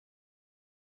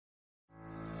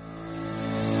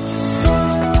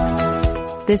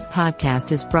This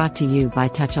podcast is brought to you by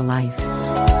Touch a Life.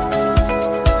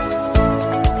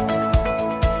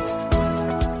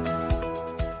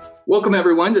 Welcome,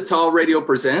 everyone, to Tall Radio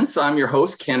Presents. I'm your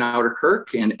host, Ken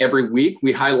Outerkirk, and every week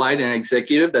we highlight an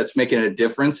executive that's making a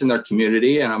difference in their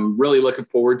community, and I'm really looking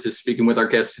forward to speaking with our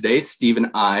guest today,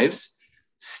 Stephen Ives.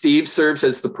 Steve serves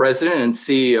as the president and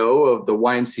CEO of the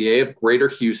YMCA of Greater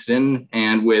Houston,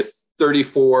 and with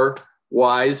 34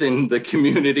 Ys in the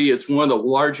community, it's one of the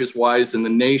largest Ys in the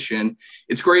nation.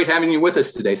 It's great having you with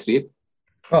us today, Steve.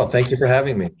 Well, thank you for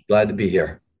having me. Glad to be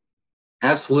here.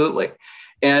 Absolutely.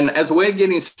 And as a way of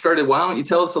getting started, why don't you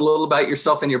tell us a little about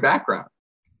yourself and your background?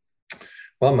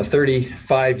 Well, I'm a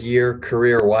 35-year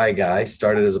career Y guy.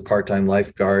 Started as a part-time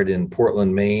lifeguard in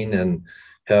Portland, Maine, and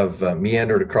have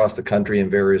meandered across the country in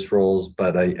various roles.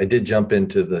 But I did jump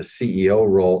into the CEO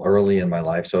role early in my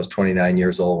life. So I was 29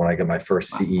 years old when I got my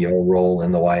first CEO role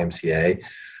in the YMCA.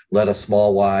 Led a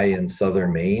small Y in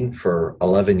Southern Maine for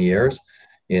 11 years.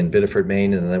 In Biddeford,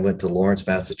 Maine, and then I went to Lawrence,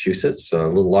 Massachusetts, so a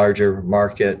little larger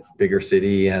market, bigger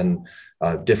city, and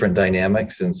different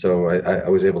dynamics. And so I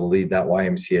was able to lead that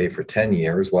YMCA for 10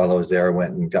 years. While I was there, I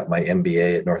went and got my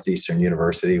MBA at Northeastern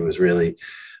University, was really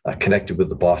connected with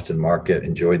the Boston market,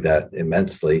 enjoyed that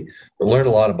immensely, but learned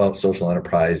a lot about social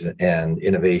enterprise and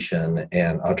innovation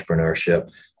and entrepreneurship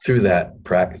through that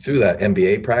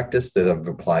MBA practice that I've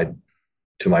applied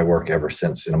to my work ever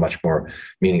since in a much more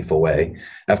meaningful way.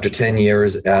 After 10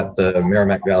 years at the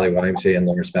Merrimack Valley YMCA in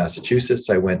Lawrence,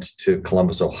 Massachusetts, I went to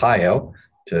Columbus, Ohio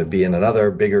to be in another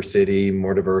bigger city,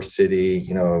 more diverse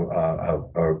city,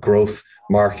 a growth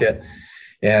market.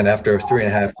 And after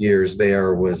 3.5 years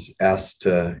there, was asked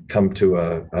to come to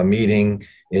a meeting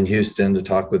in Houston to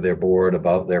talk with their board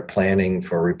about their planning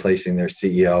for replacing their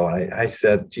CEO. And I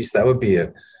said, geez, that would be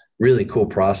a really cool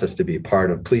process to be a part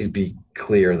of. Please be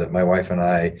clear that my wife and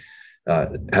I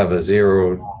have a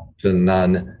 0 to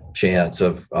none chance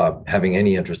of having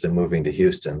any interest in moving to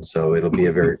Houston. So it'll be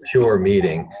a very pure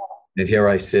meeting. And here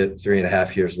I sit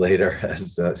 3.5 years later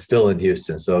as still in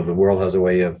Houston. So the world has a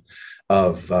way of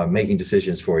making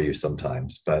decisions for you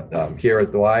sometimes. But here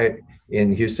at the Y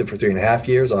in Houston for 3.5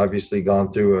 years, obviously gone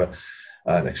through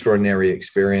an extraordinary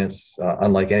experience,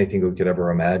 unlike anything we could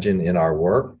ever imagine in our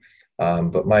work.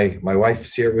 But my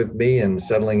wife's here with me and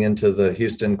settling into the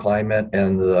Houston climate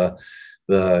and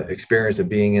the experience of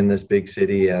being in this big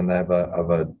city. And I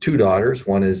have two daughters.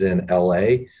 One is in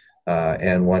LA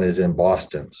and one is in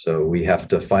Boston. So we have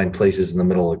to find places in the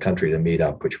middle of the country to meet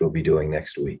up, which we'll be doing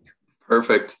next week.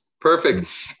 Perfect.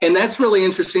 And that's really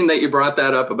interesting that you brought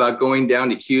that up about going down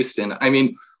to Houston. I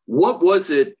mean, what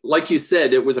was it? Like you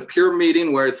said, it was a pure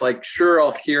meeting where it's like, sure,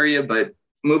 I'll hear you, but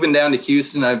moving down to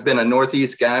Houston, I've been a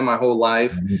Northeast guy my whole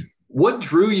life. Mm-hmm. What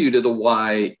drew you to the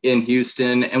Y in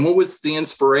Houston, and what was the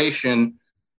inspiration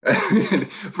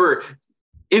for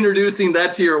introducing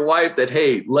that to your wife that,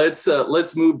 hey, let's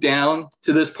move down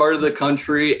to this part of the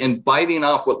country and biting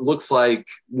off what looks like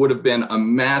would have been a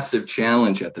massive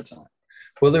challenge at the time?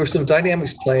 Well, there were some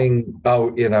dynamics playing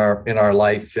out in our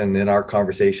life and in our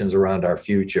conversations around our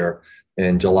future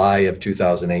in July of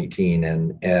 2018.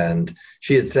 And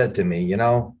she had said to me, I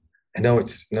know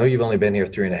you've only been here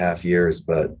 3.5 years,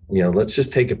 but, let's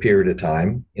just take a period of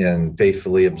time and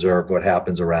faithfully observe what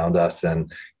happens around us.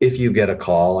 And if you get a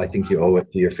call, I think you owe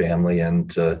it to your family and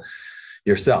to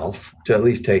yourself to at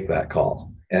least take that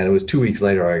call. And it was 2 weeks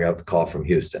later, I got the call from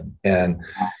Houston. And,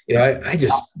 I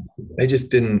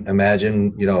just didn't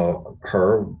imagine,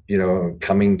 her,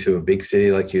 coming to a big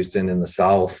city like Houston in the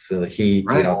South, the heat,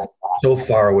 right. So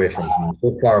far away from home,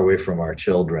 so far away from our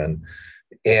children.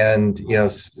 And,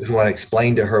 when I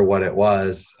explained to her what it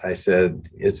was, I said,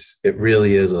 it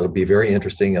really is. It'll be very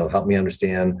interesting. It'll help me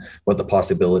understand what the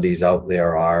possibilities out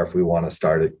there are if we want to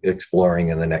start exploring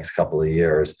in the next couple of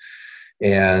years.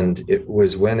 And it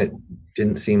was when it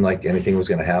didn't seem like anything was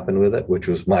going to happen with it, which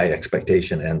was my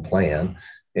expectation and plan.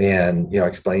 And, I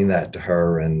explained that to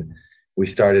her, and we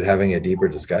started having a deeper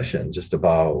discussion just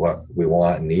about what we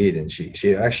want and need. And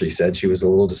she actually said she was a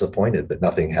little disappointed that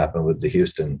nothing happened with the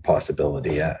Houston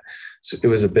possibility. So it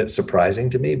was a bit surprising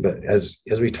to me, but as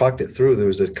we talked it through, there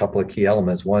was a couple of key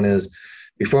elements. One is,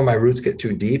 before my roots get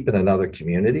too deep in another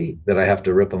community that I have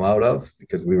to rip them out of,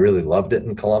 because we really loved it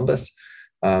in Columbus,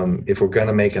 if we're going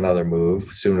to make another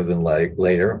move sooner than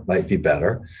later, might be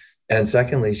better. And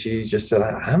secondly, she just said,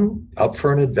 I'm up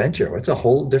for an adventure. It's a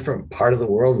whole different part of the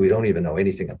world we don't even know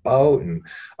anything about. And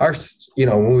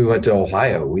when we went to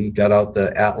Ohio, we got out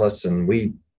the Atlas and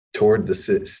we toured the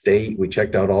state. We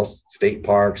checked out all state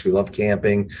parks. We love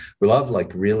camping. We love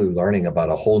really learning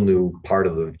about a whole new part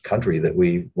of the country that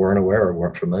we weren't aware or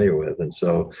weren't familiar with. And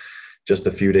so just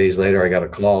a few days later, I got a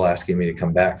call asking me to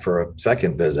come back for a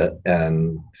second visit,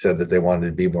 and said that they wanted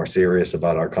to be more serious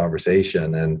about our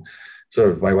conversation. And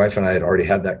so my wife and I had already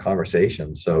had that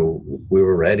conversation, so we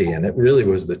were ready. And it really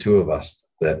was the two of us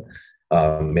that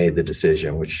made the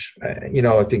decision, which,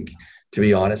 I think, to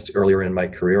be honest, earlier in my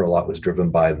career, a lot was driven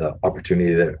by the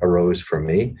opportunity that arose for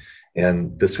me.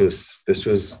 And this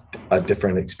was a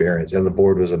different experience. And the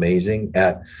board was amazing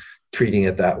at treating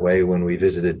it that way. When we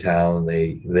visited town,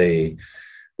 they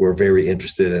were very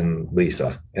interested in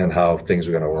Lisa and how things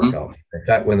were going to work out. In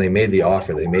fact, when they made the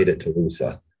offer, they made it to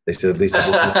Lisa. They said,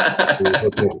 Lisa, this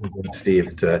is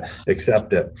Steve to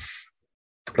accept it.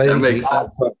 But that makes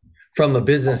sense. From a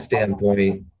business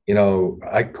standpoint,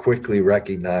 I quickly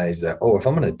recognized that, if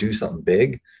I'm going to do something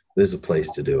big, this is a place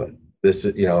to do it. This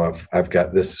is, I've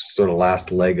got this sort of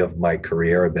last leg of my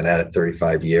career. I've been at it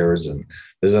 35 years, and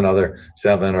there's another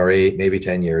 7 or 8, maybe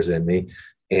 10 years in me.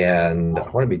 And I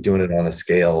want to be doing it on a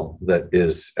scale that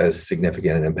is as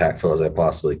significant and impactful as I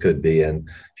possibly could be. And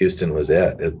Houston was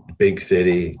it. A big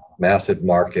city, massive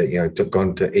market,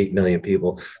 going to 8 million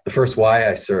people. The first Y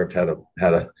I served had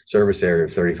a service area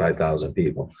of 35,000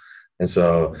 people. And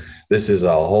so this is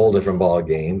a whole different ball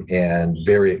game, and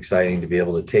very exciting to be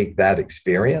able to take that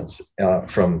experience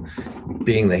from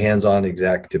being the hands-on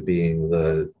exec to being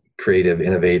the creative,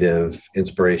 innovative,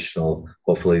 inspirational,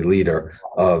 hopefully leader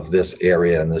of this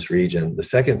area and this region. The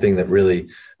second thing that really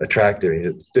attracted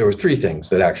me, there were 3 things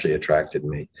that actually attracted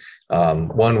me.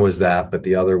 One was that, but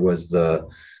the other was the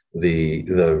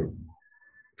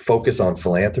focus on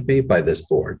philanthropy by this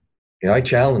board. I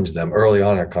challenged them early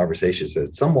on in our conversations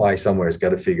that some Y somewhere has got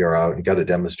to figure out and got to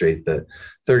demonstrate that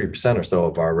 30% or so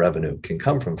of our revenue can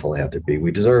come from philanthropy.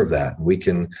 We deserve that. We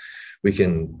can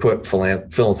put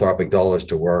philanthropic dollars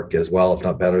to work as well, if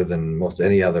not better, than most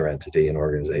any other entity and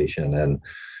organization. And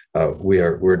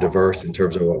we're diverse in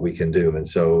terms of what we can do. And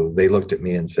so they looked at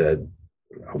me and said,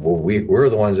 well, we're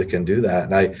the ones that can do that.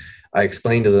 And I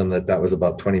explained to them that was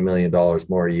about $20 million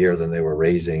more a year than they were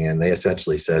raising. And they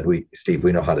essentially said, Steve,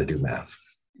 we know how to do math.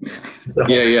 So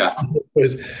yeah.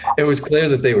 It was clear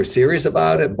that they were serious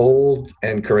about it, bold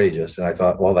and courageous. And I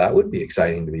thought, well, that would be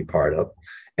exciting to be part of.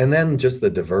 And then just the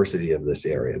diversity of this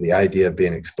area, the idea of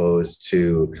being exposed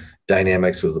to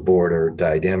dynamics with the border,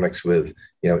 dynamics with,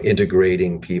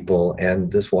 integrating people. And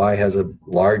this Y has a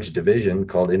large division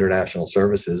called International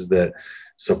Services that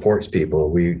supports people.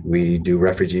 We do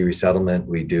refugee resettlement.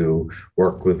 We do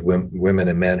work with women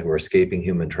and men who are escaping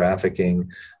human trafficking.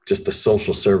 Just the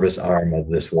social service arm of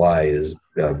this Y is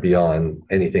beyond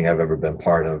anything I've ever been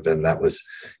part of. And that was,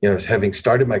 having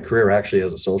started my career actually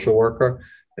as a social worker,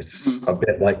 it's a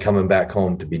bit like coming back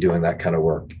home to be doing that kind of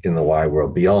work in the Y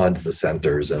world, beyond the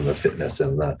centers and the fitness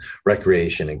and the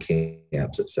recreation and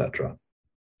camps, et cetera.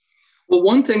 Well,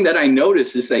 one thing that I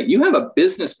noticed is that you have a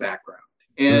business background.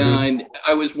 And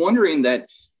I was wondering that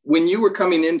when you were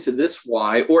coming into this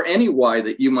Y, or any Y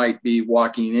that you might be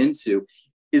walking into,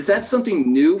 is that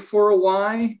something new for a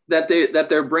Y, that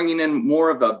they're bringing in more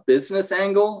of a business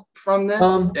angle from this?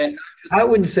 I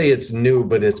wouldn't say it's new,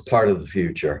 but it's part of the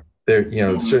future.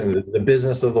 Certainly the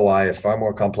business of the Y is far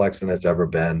more complex than it's ever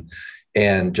been,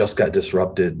 and just got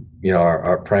disrupted.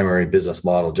 Our primary business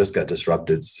model just got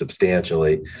disrupted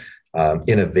substantially.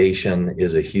 Innovation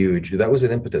is that was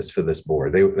an impetus for this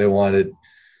board. They wanted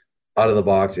out of the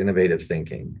box, innovative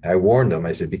thinking. I warned them.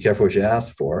 I said, be careful what you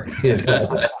ask for.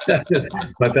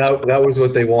 But that was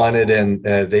what they wanted. And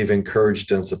they've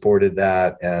encouraged and supported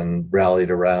that and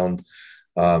rallied around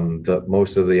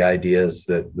most of the ideas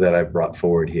that I've brought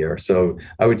forward here. So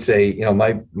I would say,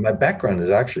 my background is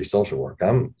actually social work.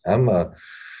 I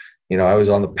was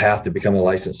on the path to become a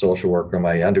licensed social worker.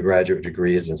 My undergraduate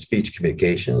degree is in speech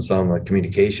communication, so I'm a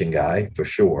communication guy for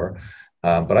sure.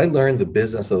 But I learned the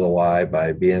business of the Y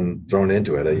by being thrown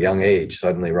into it at a young age,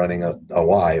 suddenly running a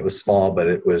Y. It was small, but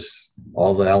it was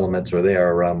all the elements were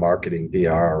there around marketing, PR,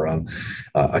 around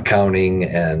accounting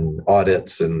and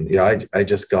audits. And I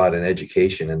just got an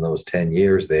education in those 10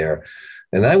 years there.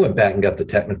 And then I went back and got the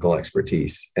technical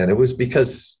expertise. And it was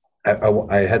because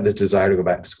I had this desire to go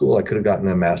back to school. I could have gotten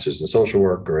a master's in social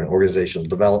work or in organizational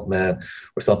development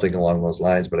or something along those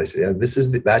lines. But I said,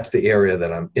 that's the area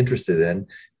that I'm interested in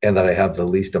and that I have the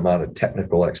least amount of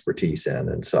technical expertise in.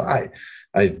 And so I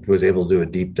was able to do a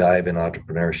deep dive in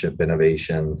entrepreneurship,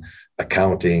 innovation,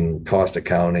 accounting, cost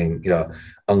accounting,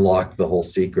 unlock the whole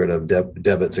secret of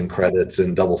debits and credits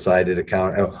and double-sided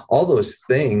account, all those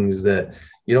things that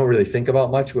you don't really think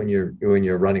about much when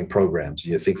you're running programs.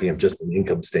 You're thinking of just an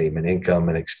income statement, income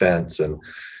and expense, and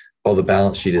the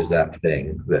balance sheet is that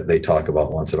thing that they talk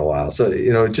about once in a while. So,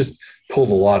 it just pulled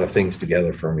a lot of things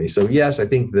together for me. So yes, I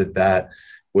think that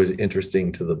was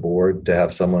interesting to the board to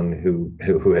have someone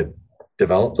who had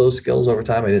developed those skills over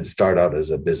time. I didn't start out as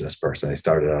a business person. I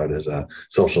started out as a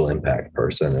social impact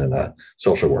person and a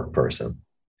social work person.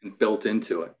 And built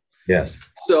into it. Yes.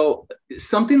 So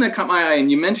something that caught my eye,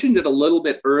 and you mentioned it a little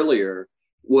bit earlier,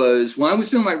 was when I was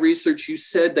doing my research, you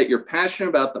said that you're passionate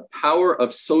about the power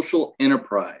of social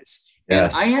enterprise.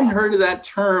 Yes. And I hadn't heard of that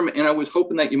term, and I was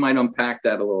hoping that you might unpack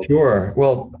that a little bit. Sure.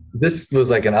 Well, this was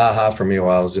like an aha for me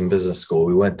while I was in business school.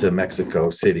 We went to Mexico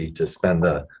City to spend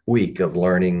a week of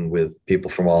learning with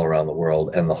people from all around the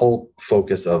world. And the whole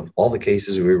focus of all the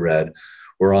cases we read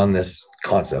were on this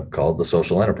concept called the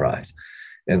social enterprise.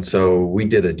 And so we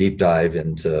did a deep dive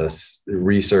into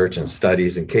research and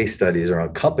studies and case studies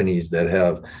around companies that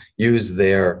have used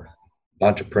their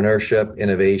entrepreneurship,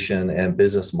 innovation, and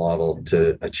business model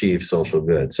to achieve social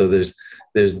good. So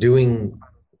there's doing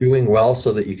well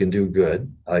so that you can do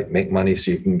good, like make money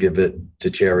so you can give it to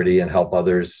charity and help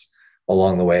others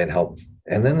along the way and help.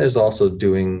 And then there's also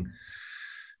doing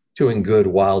good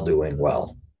while doing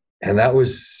well. And that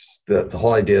was the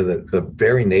whole idea that the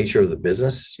very nature of the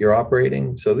business you're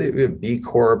operating. So we have B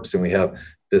Corps, and we have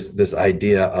this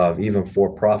idea of even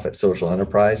for-profit social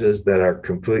enterprises that are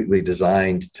completely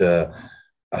designed to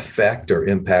affect or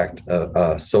impact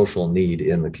a social need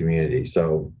in the community.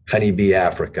 So Honeybee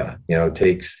Africa,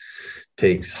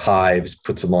 takes hives,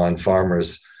 puts them on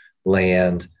farmers'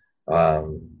 land,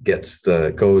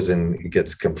 goes and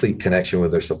gets complete connection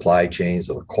with their supply chain.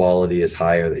 So the quality is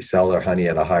higher. They sell their honey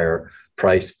at a higher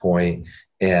price point,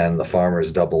 and the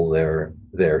farmers double their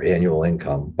annual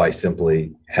income by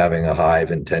simply having a hive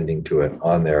and tending to it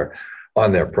on their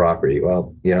property.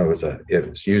 Well, it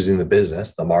was using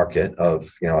the market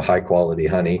of high quality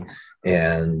honey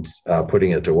and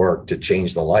putting it to work to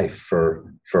change the life for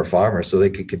farmers so they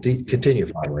could continue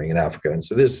farming in Africa. And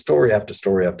so there's story after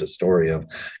story after story of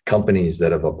companies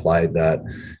that have applied that,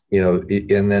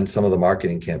 and then some of the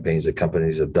marketing campaigns that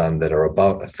companies have done that are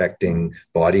about affecting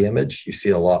body image. You see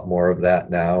a lot more of that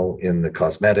now in the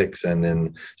cosmetics and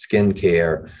in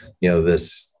skincare,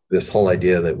 this whole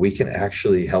idea that we can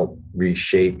actually help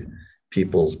reshape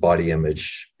people's body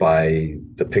image by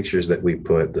the pictures that we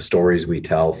put, the stories we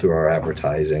tell through our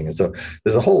advertising. And so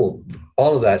there's all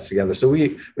of that's together. So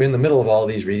we're in the middle of all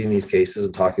these, reading these cases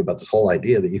and talking about this whole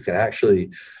idea that you can actually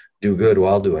do good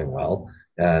while doing well.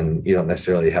 And you don't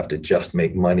necessarily have to just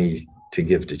make money to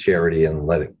give to charity and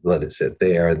let it sit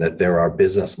there, and that there are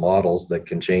business models that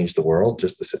can change the world.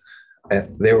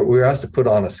 And we were asked to put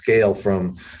on a scale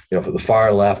from, the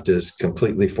far left is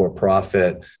completely for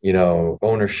profit,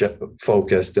 ownership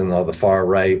focused, and the far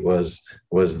right was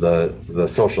the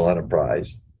social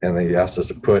enterprise. And they asked us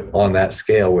to put on that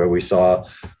scale where we saw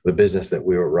the business that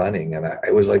we were running. And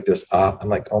it was like this, I'm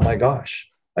like, oh my gosh,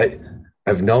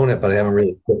 I've known it, but I haven't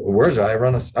really put words. I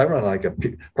run like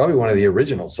probably one of the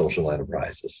original social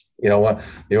enterprises. The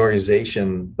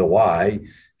organization, the Y,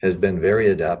 has been very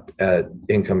adept at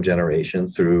income generation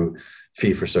through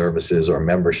fee for services or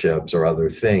memberships or other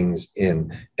things,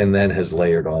 and then has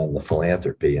layered on the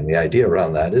philanthropy. And the idea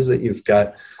around that is that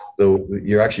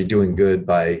you're actually doing good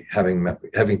by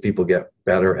having people get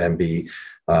better and be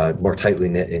more tightly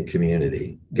knit in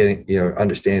community.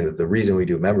 Understanding that the reason we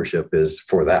do membership is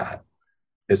for that.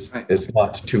 It's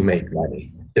not to make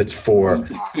money. It's for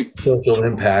social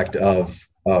impact of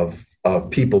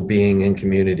people being in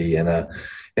community in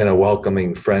a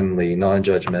welcoming, friendly,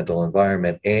 non-judgmental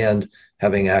environment, and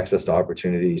having access to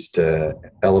opportunities to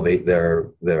elevate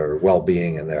their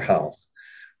well-being and their health.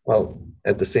 Well,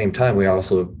 at the same time, we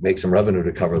also make some revenue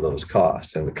to cover those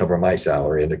costs and to cover my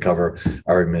salary and to cover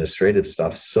our administrative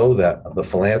stuff, so that the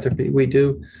philanthropy we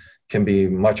do can be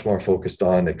much more focused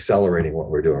on accelerating what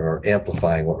we're doing or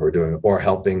amplifying what we're doing, or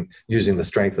helping, using the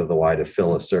strength of the Y to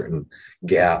fill a certain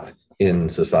gap in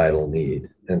societal need.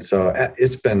 And so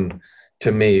it's been,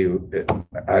 to me,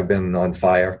 I've been on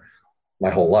fire my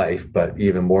whole life, but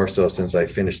even more so since I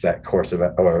finished that course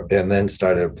and then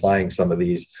started applying some of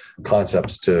these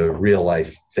concepts to real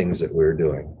life things that we were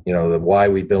doing. The why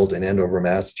we built in Andover,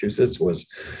 Massachusetts was,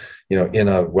 in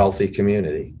a wealthy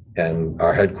community, and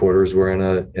our headquarters were in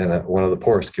one of the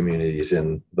poorest communities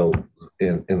in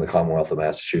the Commonwealth of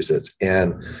Massachusetts.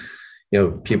 And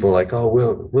people are like, oh,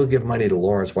 we'll give money to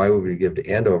Lawrence. Why would we give to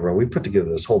Andover? And we put together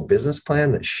this whole business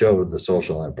plan that showed the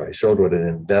social enterprise, showed what an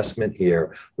investment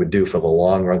here would do for the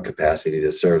long run capacity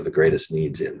to serve the greatest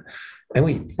needs in. And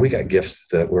we got gifts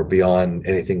that were beyond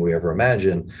anything we ever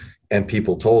imagined. And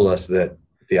people told us that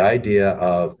the idea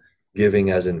of giving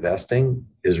as investing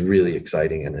is really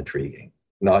exciting and intriguing.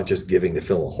 Not just giving to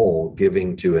fill a hole,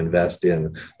 giving to invest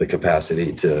in the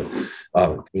capacity to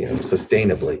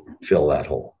sustainably fill that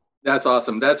hole. That's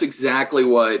awesome. That's exactly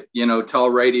what, Tell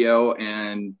Radio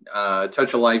and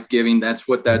Touch of Life Giving, that's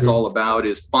what that's all about,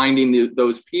 is finding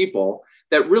those people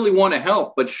that really want to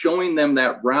help, but showing them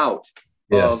that route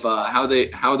of how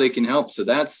they can help. So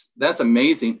that's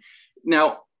amazing.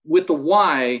 Now, with the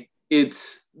why,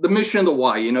 it's the mission of the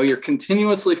why. You're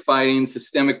continuously fighting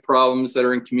systemic problems that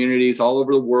are in communities all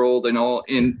over the world,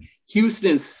 and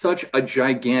Houston is such a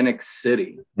gigantic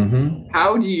city.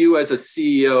 How do you, as a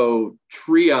CEO,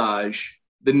 triage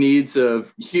the needs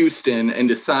of Houston and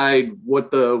decide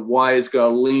what the why is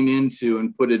going to lean into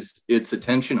and put its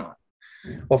attention on?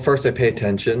 Well, first I pay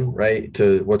attention, right,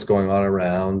 to what's going on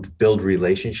around, build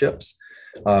relationships,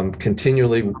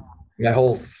 continually. My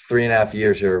whole 3.5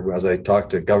 years here, as I talk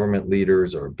to government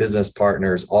leaders or business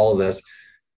partners, all of this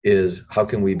is how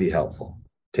can we be helpful?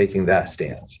 Taking that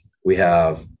stance. We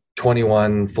have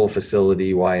 21 full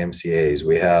facility YMCAs.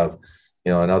 We have,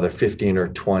 another 15 or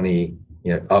 20,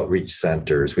 outreach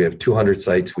centers. We have 200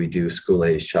 sites. We do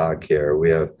school-age childcare. We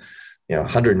have,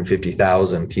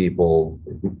 150,000 people,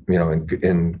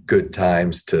 in good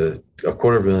times, to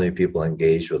 250,000 people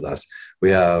engaged with us. We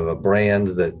have a brand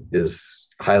that is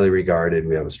highly regarded.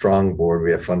 We have a strong board.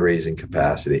 We have fundraising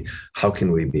capacity. How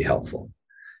can we be helpful?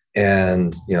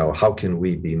 And, how can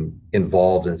we be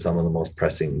involved in some of the most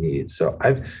pressing needs? So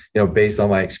I've, based on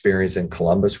my experience in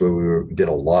Columbus, where we did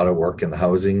a lot of work in the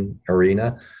housing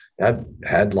arena, I've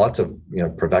had lots of,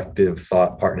 productive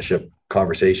thought partnership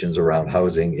conversations around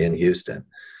housing in Houston.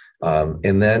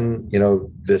 And then,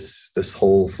 this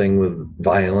whole thing with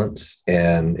violence,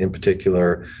 and in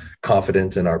particular,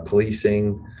 confidence in our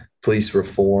policing, police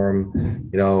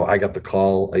reform. I got the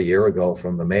call a year ago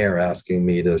from the mayor asking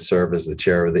me to serve as the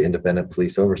chair of the Independent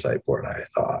Police Oversight Board. I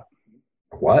thought,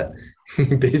 what?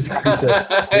 He basically said,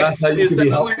 that's how you can be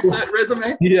helpful.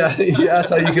 Resume? Yeah, he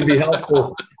asked how you can be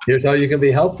helpful. Here's how you can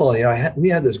be helpful. We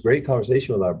had this great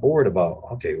conversation with our board about,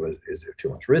 okay, is there too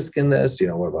much risk in this?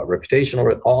 What about reputational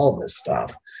risk? All this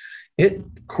stuff. It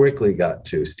quickly got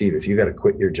to, Steve, if you got to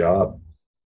quit your job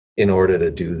in order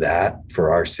to do that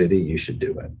for our city, you should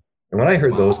do it. And when I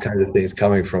heard those kinds of things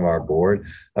coming from our board,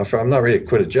 I'm not ready to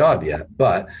quit a job yet,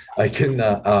 but I can.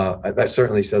 That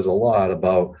certainly says a lot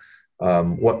about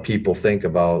what people think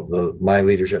about my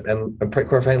leadership, and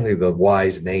quite frankly, the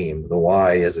Y's name, the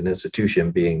Y as an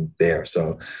institution being there.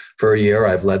 So for a year,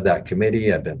 I've led that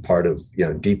committee. I've been part of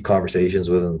deep conversations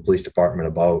within the police department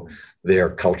about their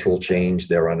cultural change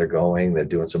they're undergoing. They're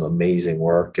doing some amazing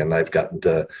work, and I've gotten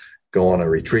to go on a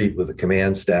retreat with the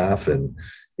command staff and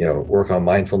work on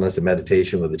mindfulness and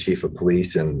meditation with the chief of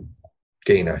police, and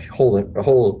gain a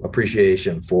whole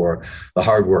appreciation for the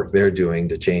hard work they're doing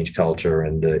to change culture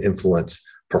and to influence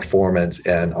performance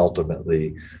and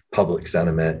ultimately public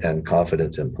sentiment and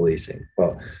confidence in policing.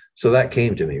 Well, so that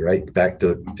came to me, right? Back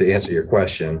to answer your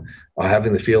question,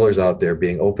 having the feelers out there,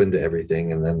 being open to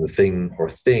everything, and then the thing or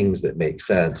things that make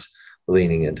sense,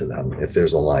 leaning into them if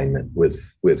there's alignment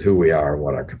with who we are and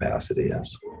what our capacity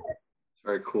is.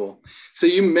 Very cool. So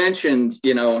you mentioned,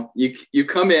 you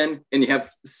come in and you have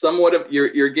somewhat of,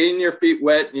 you're getting your feet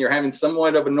wet and you're having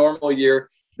somewhat of a normal year.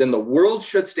 Then the world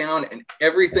shuts down and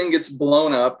everything gets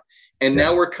blown up. And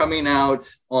now we're coming out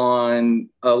on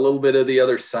a little bit of the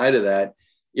other side of that.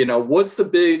 What's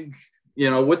the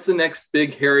next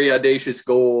big, hairy, audacious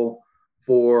goal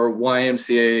for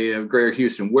YMCA of Greater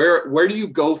Houston? Where do you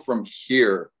go from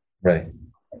here? Right.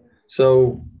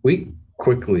 So we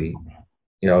quickly,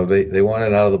 they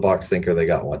wanted out of the box thinker, they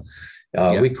got one.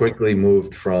 We quickly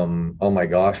moved from, oh my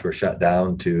gosh, we're shut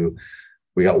down, to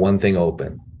we got one thing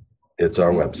open. It's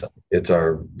our website. It's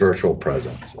our virtual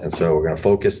presence. And so we're going to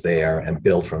focus there and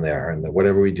build from there. And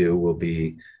whatever we do will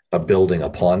be a building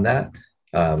upon that,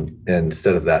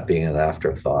 instead of that being an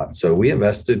afterthought. So we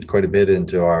invested quite a bit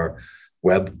into our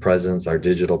web presence, our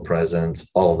digital presence,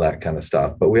 all of that kind of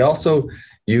stuff. But we also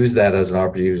use that as an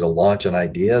opportunity to launch an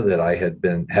idea that I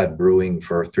had brewing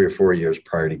for 3 or 4 years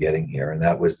prior to getting here. And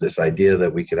that was this idea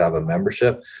that we could have a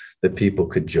membership that people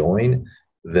could join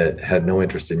that had no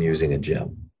interest in using a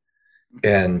gym.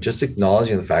 And just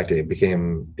acknowledging the fact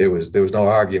that there was no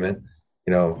argument,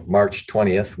 March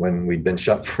 20th, when we'd been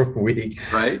shut for a week,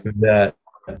 right? That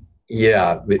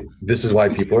this is why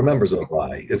people are members of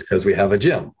Y. It's because we have a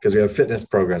gym, because we have fitness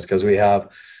programs, because we have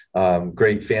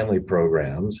great family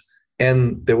programs.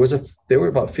 And there were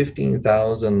about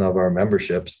 15,000 of our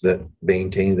memberships that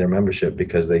maintained their membership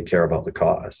because they care about the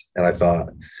cause. And I thought,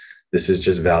 This is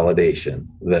just validation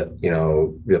that,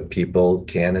 that people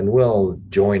can and will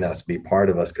join us, be part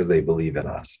of us because they believe in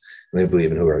us and they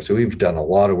believe in who we are. So we've done a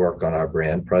lot of work on our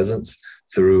brand presence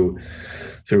through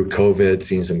COVID,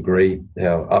 seen some great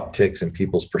upticks in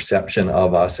people's perception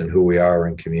of us and who we are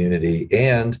in community,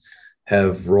 and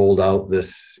have rolled out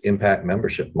this impact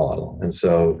membership model. And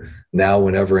so now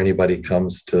whenever anybody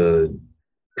comes to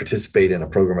participate in a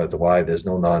program at the Y, there's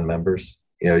no non-members.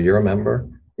 You're a member.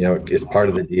 It's part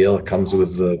of the deal. It comes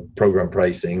with the program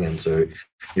pricing. And so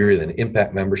you're either an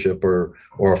impact membership or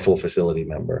a full facility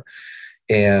member.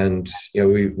 And,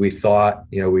 we thought,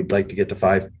 we'd like to get to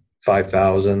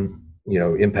 5,000,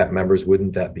 impact members.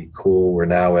 Wouldn't that be cool? We're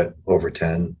now at over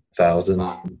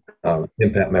 10,000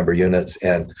 impact member units,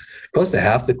 and close to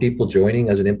half the people joining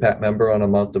as an impact member on a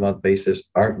month-to-month basis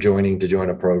aren't joining to join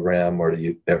a program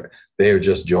they are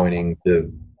just joining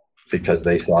because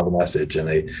they saw the message and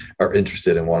they are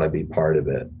interested and want to be part of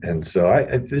it. And so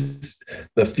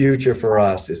the future for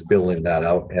us is building that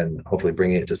out and hopefully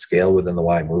bringing it to scale within the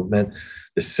Y movement.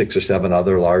 There's 6 or 7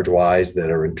 other large Ys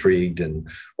that are intrigued and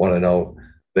want to know.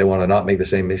 They want to not make the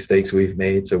same mistakes we've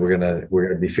made. So we're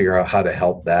gonna be figuring out how to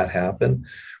help that happen.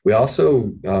 We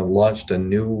also launched a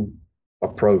new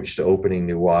approach to opening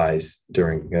new Ys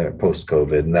during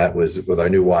post-COVID, and that was with our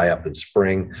new Y up in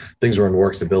spring. Things were in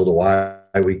works to build a Y.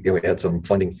 We had some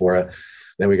funding for it.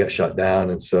 Then we got shut down,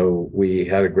 and so we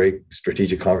had a great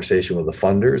strategic conversation with the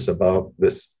funders about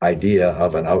this idea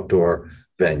of an outdoor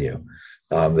venue.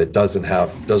 That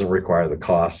doesn't require the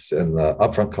costs and the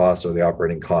upfront costs or the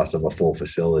operating costs of a full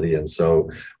facility. And so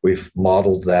we've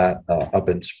modeled that up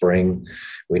in spring.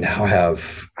 We now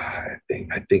have, I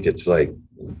think it's like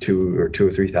 2,000 or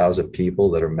 3,000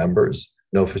 people that are members,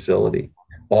 no facility,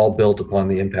 all built upon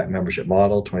the impact membership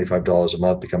model, $25 a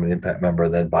month, become an impact member,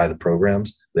 and then buy the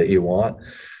programs that you want.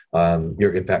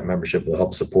 Your impact membership will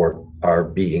help support our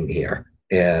being here,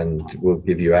 and we'll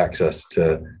give you access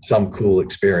to some cool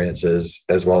experiences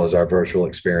as well as our virtual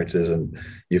experiences. And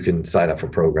you can sign up for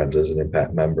programs as an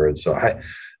impact member. And so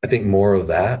I think more of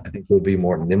that. I think we'll be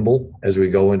more nimble as we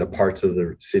go into parts of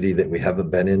the city that we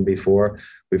haven't been in before.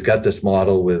 We've got this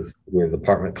model with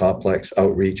apartment complex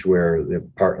outreach where the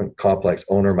apartment complex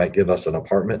owner might give us an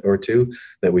apartment or two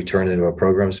that we turn into a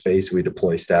program space. We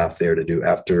deploy staff there to do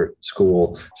after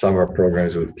school summer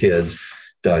programs with kids.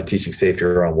 Teaching safety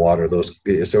around water,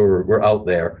 so we're out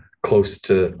there close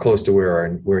to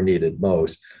where we're needed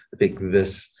most. I think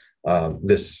this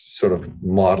sort of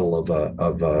model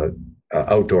of a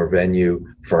outdoor venue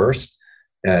first,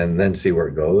 and then see where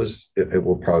it goes. It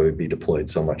will probably be deployed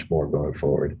so much more going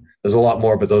forward. There's a lot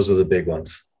more, but those are the big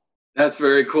ones. That's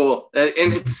very cool,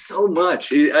 and it's so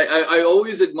much. I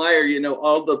always admire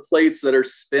all the plates that are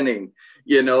spinning,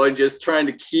 and just trying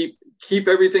to keep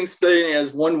everything spinning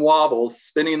as one wobbles,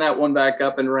 spinning that one back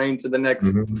up and running to the next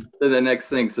to the next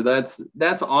thing. So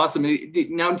that's awesome.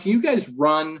 Now, do you guys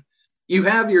you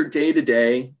have your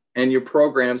day-to-day and your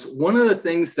programs? One of the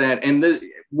things that, and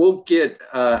we'll get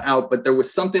out, but there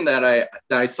was something that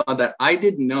I saw that I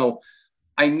didn't know.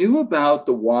 I knew about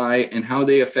the Y and how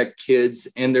they affect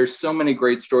kids. And there's so many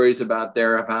great stories about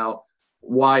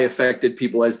Y affected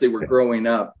people as they were growing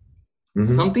up.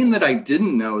 Mm-hmm. Something that I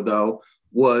didn't know, though,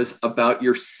 was about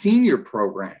your senior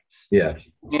programs. Yeah.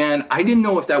 And I didn't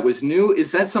know if that was new.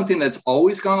 Is that something that's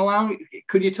always gone along?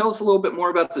 Could you tell us a little bit more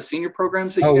about the senior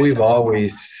programs that you guys we've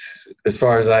always, as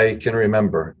far as I can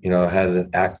remember, had an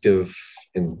active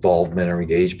involvement or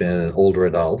engagement in older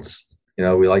adults.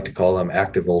 We like to call them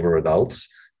active older adults.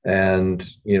 And,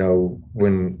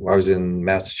 when I was in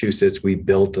Massachusetts, we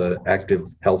built an active,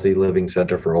 healthy living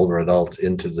center for older adults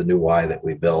into the new Y that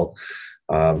we built.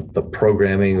 The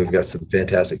programming, we've got some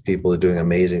fantastic people that are doing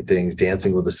amazing things.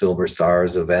 Dancing with the Silver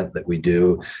Stars event that we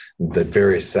do, the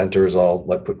various centers all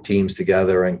put teams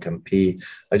together and compete.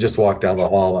 I just walked down the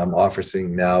hall. I'm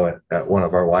officing now at one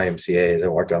of our YMCAs. I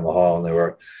walked down the hall and there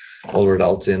were older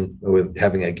adults with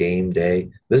having a game day.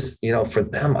 This, for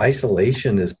them,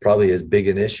 isolation is probably as big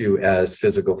an issue as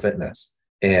physical fitness.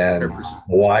 And 100%.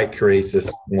 Y creates this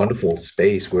wonderful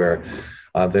space where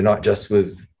they're not just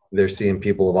they're seeing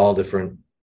people of all different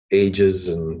ages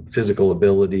and physical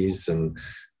abilities and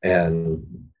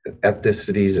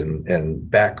ethnicities and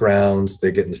backgrounds.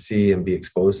 They're getting to see and be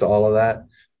exposed to all of that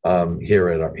here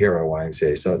at our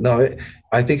YMCA. So no,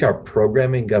 I think our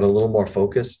programming got a little more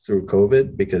focused through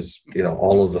COVID because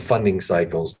all of the funding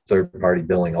cycles, third-party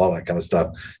billing, all that kind of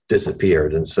stuff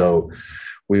disappeared, and so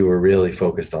we were really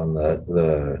focused on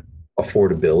the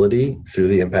affordability through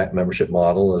the impact membership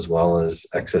model, as well as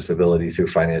accessibility through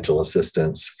financial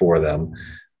assistance for them,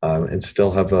 and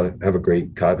still have a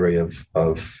great cadre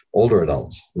of older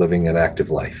adults living an active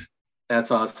life. That's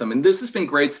awesome. And this has been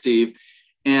great, Steve.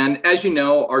 And as you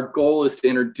know, our goal is to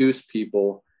introduce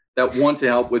people that want to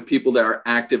help with people that are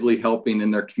actively helping in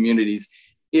their communities.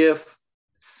 If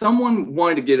someone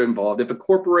wanted to get involved, if a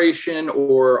corporation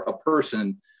or a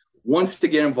person wants to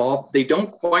get involved, they don't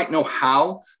quite know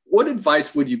how, what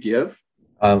advice would you give?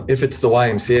 If it's the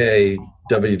YMCA,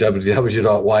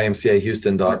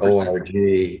 www.ymcahouston.org,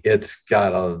 it's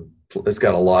got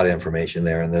a lot of information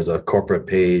there, and there's a corporate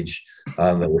page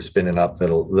that we're spinning up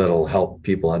that'll help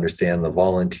people understand the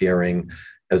volunteering,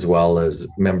 as well as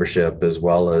membership, as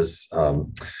well as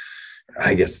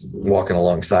walking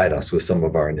alongside us with some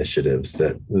of our initiatives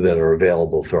that are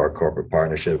available through our corporate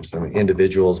partnerships. I mean,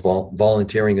 individuals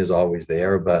volunteering is always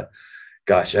there, but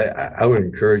gosh, I would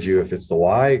encourage you, if it's the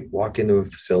why, walk into a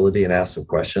facility and ask some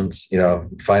questions.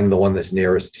 Find the one that's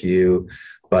nearest to you.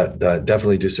 But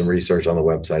definitely do some research on the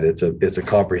website. It's a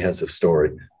comprehensive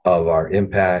story of our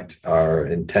impact, our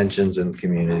intentions in the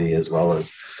community, as well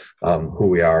as who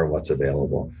we are and what's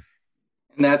available.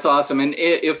 And that's awesome. And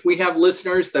if we have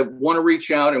listeners that want to reach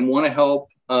out and want to help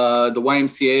the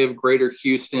YMCA of Greater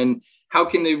Houston, how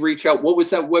can they reach out? What was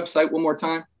that website one more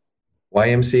time?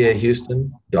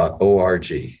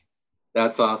 ymcahouston.org.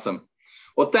 That's awesome.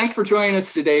 Well, thanks for joining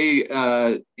us today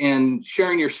and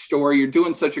sharing your story. You're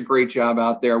doing such a great job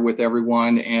out there with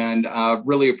everyone, and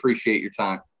really appreciate your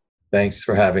time. Thanks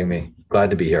for having me. Glad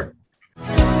to be here.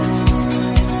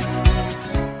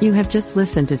 You have just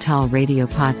listened to Tall Radio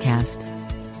Podcast.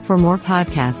 For more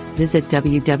podcasts, visit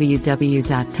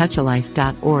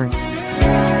www.touchalife.org.